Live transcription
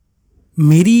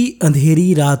मेरी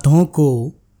अंधेरी रातों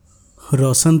को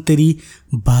रोशन तेरी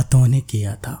बातों ने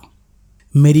किया था।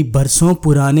 मेरी बरसों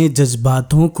पुराने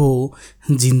जज्बातों को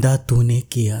जिंदा तूने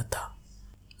किया था।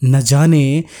 न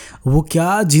जाने वो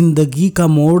क्या जिंदगी का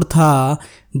मोड़ था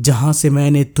जहां से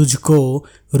मैंने तुझको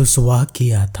रुसवा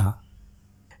किया था।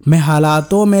 मैं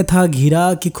हालातों में था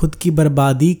घिरा कि खुद की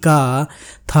बर्बादी का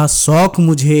था शौक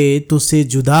मुझे तुझसे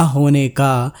जुदा होने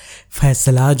का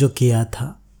फैसला जो किया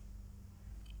था।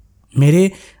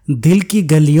 मेरे दिल की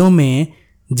गलियों में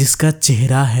जिसका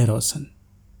चेहरा है रोशन,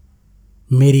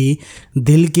 मेरी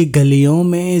दिल की गलियों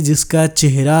में जिसका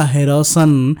चेहरा है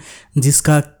रोशन,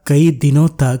 जिसका कई दिनों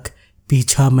तक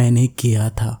पीछा मैंने किया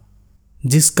था,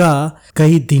 जिसका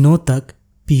कई दिनों तक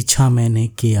पीछा मैंने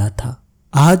किया था।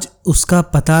 आज उसका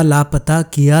पता लापता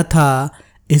किया था,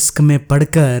 इश्क में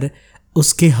पढ़कर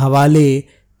उसके हवाले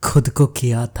खुद को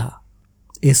किया था।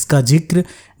 इसका जिक्र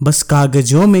बस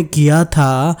कागजों में किया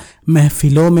था,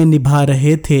 महफिलों में निभा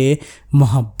रहे थे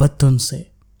मोहब्बत उनसे,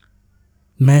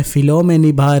 महफिलों में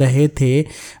निभा रहे थे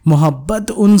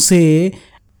मोहब्बत उनसे।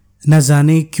 न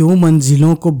जाने क्यों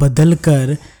मंजिलों को बदल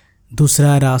कर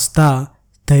दूसरा रास्ता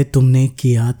तय तुमने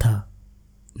किया था।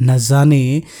 न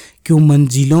जाने क्यों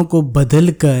मंजिलों को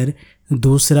बदल कर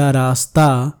दूसरा रास्ता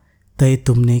तय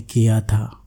तुमने किया था।